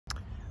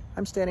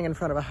I'm standing in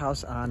front of a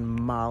house on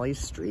Mollie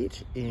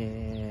Street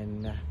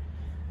in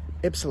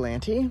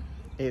Ypsilanti.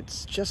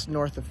 It's just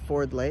north of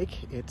Ford Lake.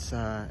 It's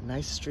a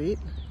nice street,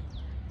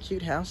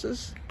 cute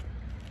houses.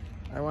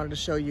 I wanted to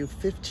show you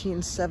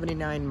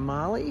 1579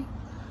 Mollie.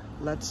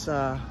 Let's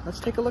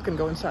take a look and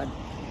go inside.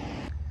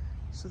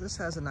 So this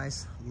has a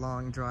nice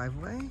long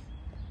driveway.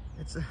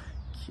 It's a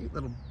cute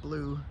little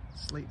blue,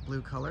 slate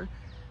blue color.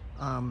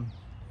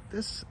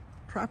 This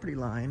property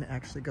line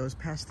actually goes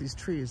past these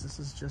trees. This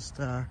is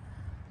just, I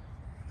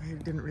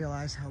didn't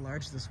realize how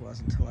large this was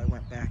until I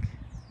went back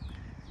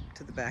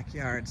to the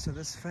backyard. So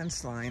this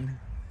fence line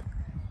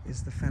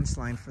is the fence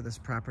line for this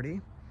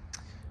property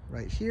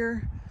right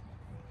here.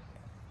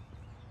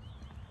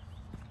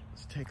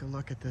 Let's take a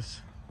look at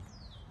this.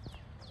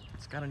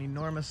 It's got an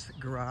enormous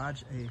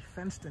garage, a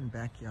fenced-in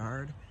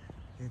backyard.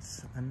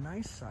 It's a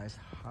nice sized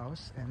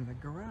house and the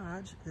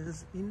garage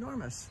is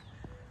enormous.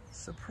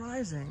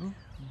 Surprising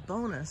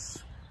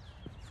bonus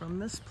from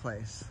this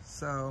place.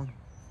 So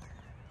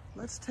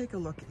let's take a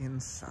look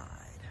inside.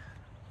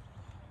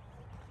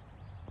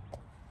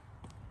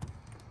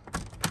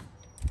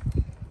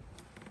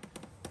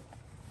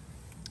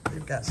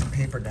 They've got some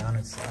paper down.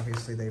 It's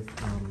obviously they've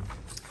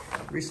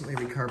recently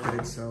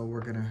recarpeted, so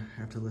we're gonna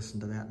have to listen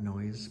to that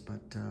noise,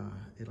 but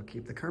it'll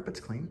keep the carpets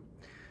clean.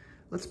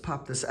 Let's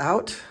pop this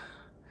out.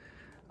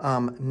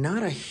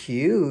 Not a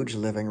huge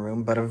living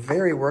room, but a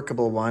very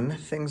workable one.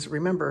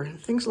 Remember,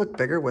 things look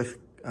bigger with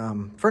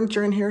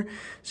furniture in here,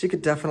 so you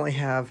could definitely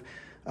have,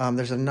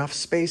 there's enough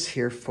space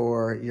here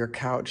for your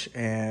couch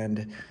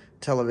and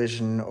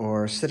television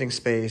or sitting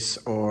space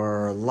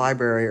or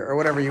library or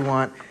whatever you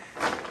want.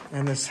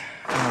 And this,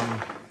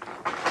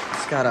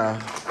 it's got a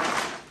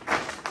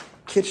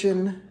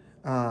kitchen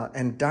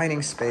and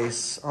dining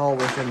space all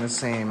within the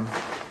same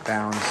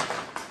bounds.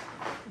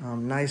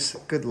 Nice,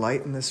 good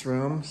light in this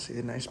room. See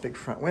a nice big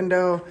front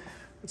window.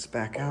 Let's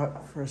back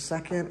out for a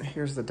second.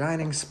 Here's the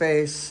dining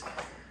space,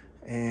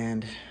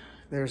 and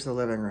there's the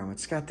living room.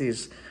 It's got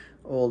these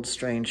old,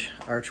 strange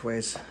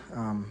archways.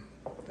 They're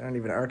not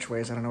even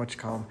archways, I don't know what you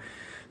call them.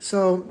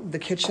 So the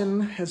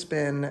kitchen has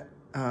been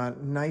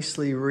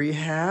nicely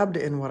rehabbed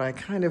in what I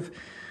kind of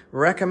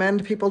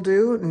recommend people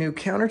do. New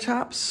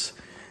countertops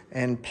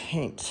and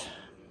paint.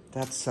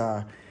 That's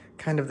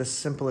kind of the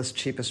simplest,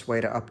 cheapest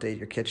way to update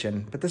your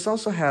kitchen. But this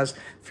also has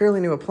fairly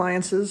new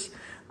appliances.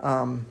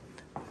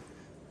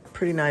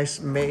 Pretty nice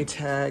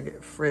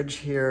Maytag fridge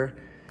here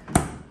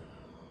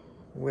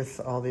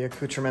with all the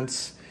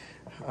accoutrements.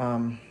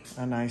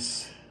 A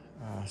nice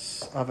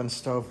oven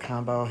stove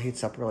combo,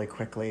 heats up really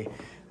quickly.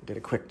 Did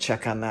a quick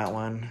check on that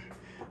one.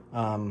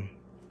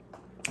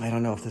 I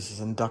don't know if this is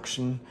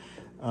induction.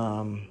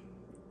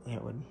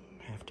 That would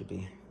have to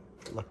be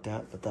looked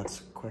at, but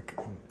that's quick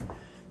and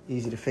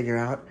easy to figure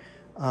out.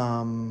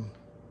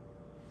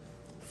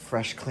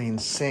 Fresh, clean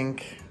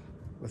sink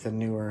with a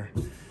newer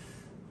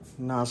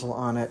nozzle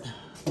on it.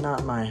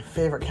 Not my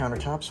favorite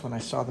countertops. When I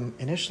saw them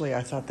initially,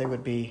 I thought they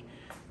would be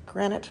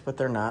granite, but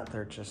they're not.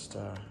 They're just,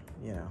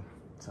 you know,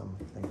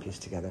 something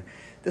pieced together.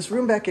 This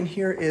room back in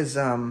here is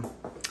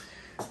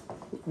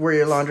where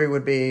your laundry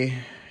would be.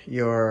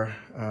 Your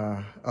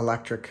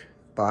electric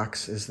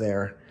box is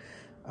there.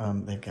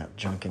 They've got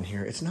junk in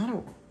here. It's not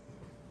a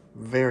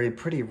very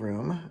pretty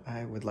room.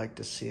 I would like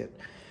to see it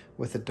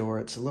with a door.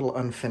 It's a little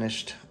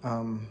unfinished,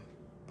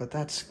 but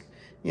that's,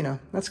 you know,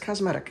 that's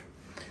cosmetic.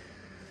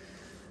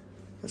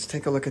 Let's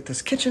take a look at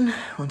this kitchen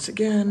once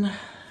again,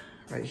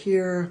 right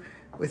here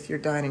with your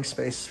dining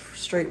space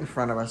straight in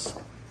front of us.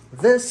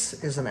 This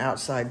is an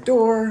outside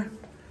door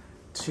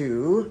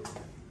to,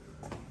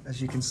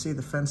 as you can see,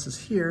 the fence is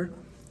here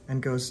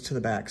and goes to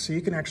the back. So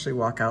you can actually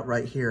walk out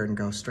right here and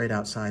go straight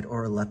outside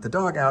or let the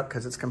dog out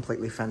because it's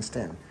completely fenced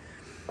in.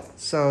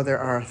 So there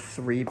are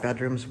 3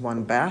 bedrooms,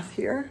 1 bath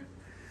here.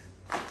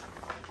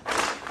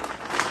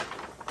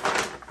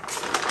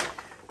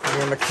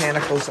 Your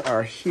mechanicals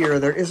are here.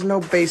 There is no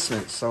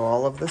basement, so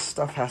all of this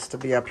stuff has to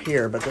be up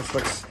here, but this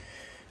looks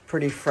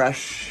pretty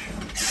fresh.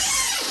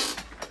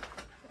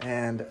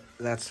 And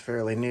that's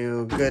fairly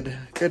new.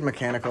 Good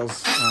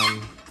mechanicals,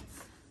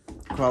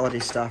 quality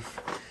stuff.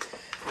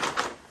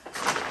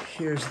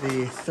 Here's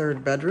the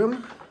 3rd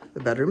bedroom. The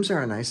bedrooms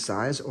are a nice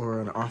size, or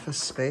an office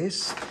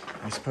space.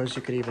 I suppose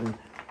you could even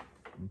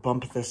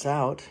bump this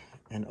out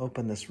and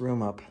open this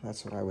room up.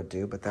 That's what I would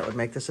do, but that would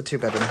make this a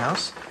 2-bedroom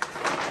house.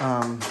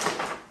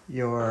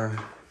 Your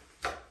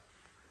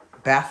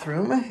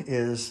bathroom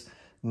is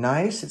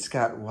nice. It's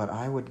got what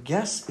I would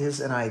guess is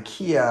an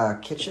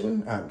IKEA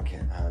kitchen,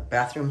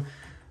 bathroom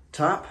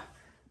top.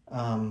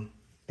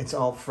 It's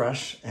all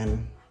fresh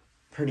and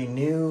pretty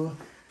new.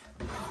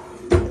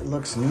 It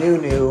looks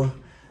new.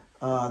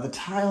 The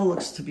tile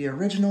looks to be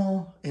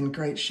original, in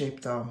great shape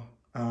though.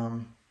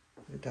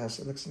 It does,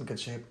 it looks in good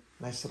shape.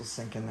 Nice little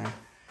sink in there.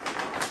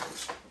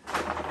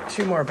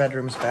 2 more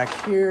bedrooms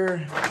back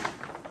here.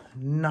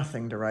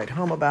 Nothing to write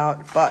home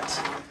about,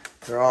 but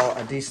they're all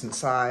a decent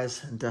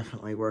size and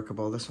definitely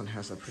workable. This one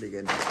has a pretty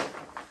good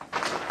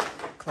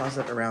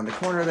closet around the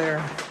corner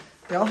there.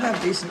 They all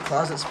have decent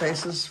closet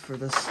spaces for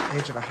this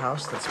age of a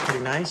house. That's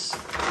pretty nice.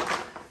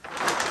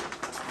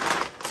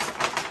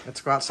 Let's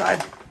go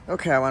outside.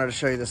 Okay, I wanted to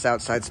show you this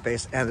outside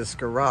space and this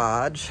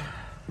garage.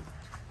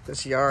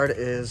 This yard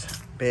is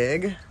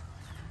big.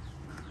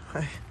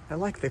 I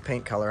like the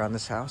paint color on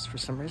this house for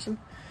some reason.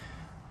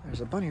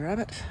 There's a bunny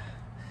rabbit.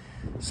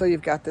 So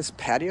you've got this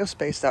patio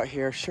space out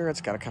here. Sure,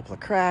 it's got a couple of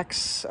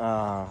cracks,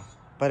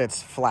 but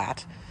it's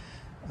flat.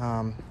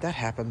 That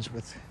happens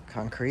with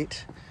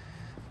concrete.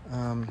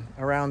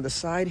 Around the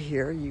side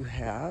here, you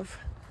have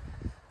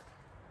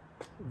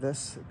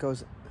this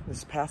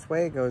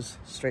pathway goes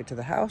straight to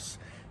the house,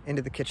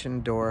 into the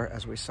kitchen door,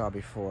 as we saw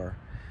before.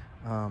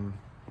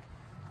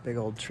 Big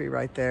old tree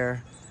right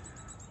there.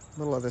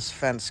 Little of this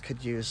fence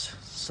could use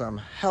some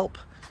help.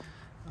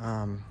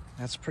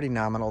 That's pretty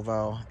nominal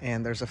though,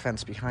 and there's a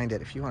fence behind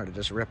it. If you wanted to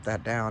just rip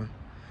that down,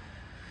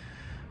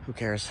 who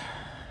cares?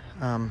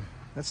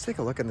 Let's take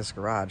a look in this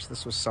garage.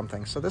 This was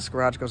something. So this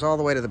garage goes all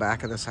the way to the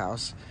back of this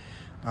house,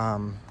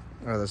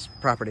 or this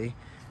property.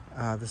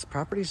 This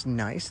property's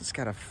nice. It's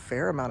got a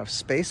fair amount of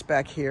space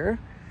back here.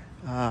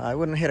 I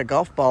wouldn't hit a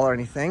golf ball or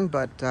anything,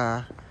 but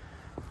I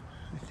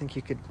think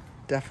you could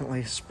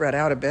definitely spread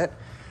out a bit.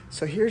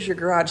 So here's your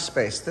garage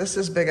space. This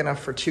is big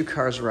enough for 2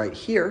 cars right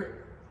here.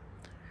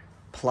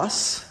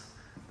 Plus,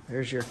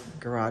 there's your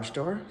garage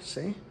door,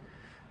 see?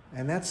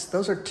 And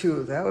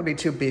that would be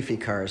 2 beefy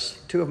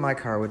cars. 2 of my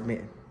car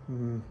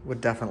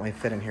would definitely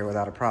fit in here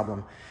without a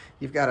problem.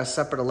 You've got a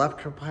separate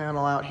electrical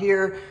panel out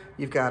here.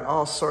 You've got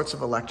all sorts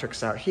of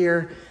electrics out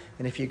here.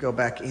 And if you go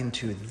back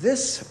into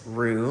this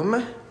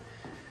room,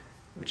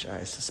 which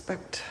I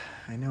suspect,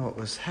 I know what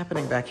was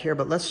happening back here,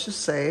 but let's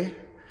just say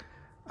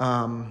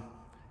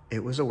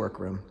it was a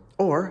workroom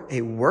or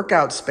a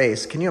workout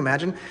space. Can you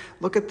imagine?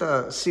 Look at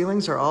the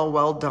ceilings are all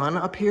well done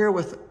up here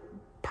with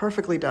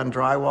perfectly done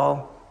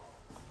drywall.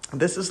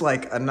 This is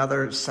like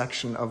another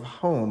section of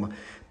home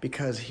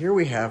because here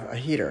we have a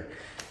heater.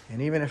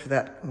 And even if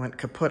that went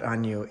kaput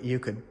on you, you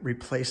could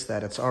replace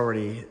that. It's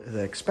already,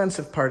 the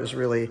expensive part is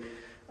really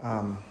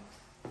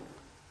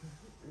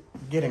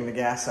getting the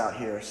gas out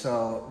here.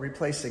 So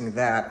replacing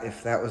that,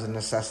 if that was a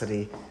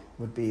necessity,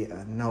 would be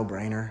a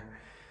no-brainer.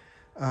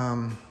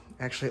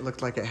 Actually, it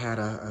looked like it had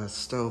a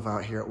stove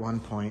out here at one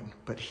point,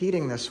 but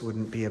heating this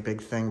wouldn't be a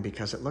big thing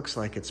because it looks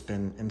like it's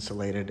been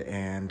insulated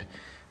and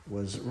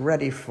was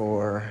ready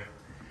for,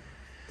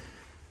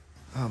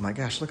 oh my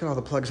gosh, look at all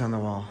the plugs on the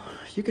wall.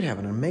 You could have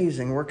an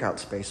amazing workout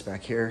space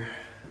back here.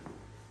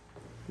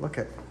 Look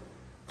at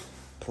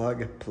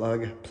plug,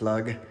 plug,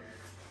 plug,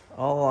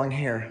 all along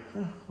here.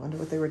 Oh, wonder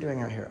what they were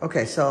doing out here.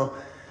 Okay, so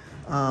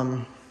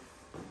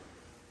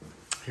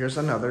here's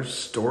another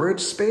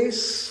storage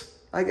space,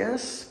 I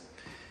guess.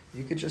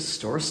 You could just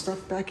store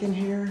stuff back in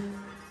here.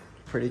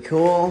 Pretty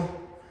cool.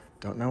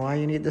 Don't know why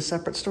you need the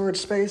separate storage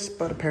space,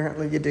 but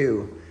apparently you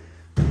do.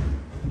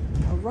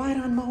 A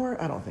ride-on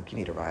mower? I don't think you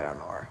need a ride-on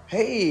mower.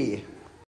 Hey,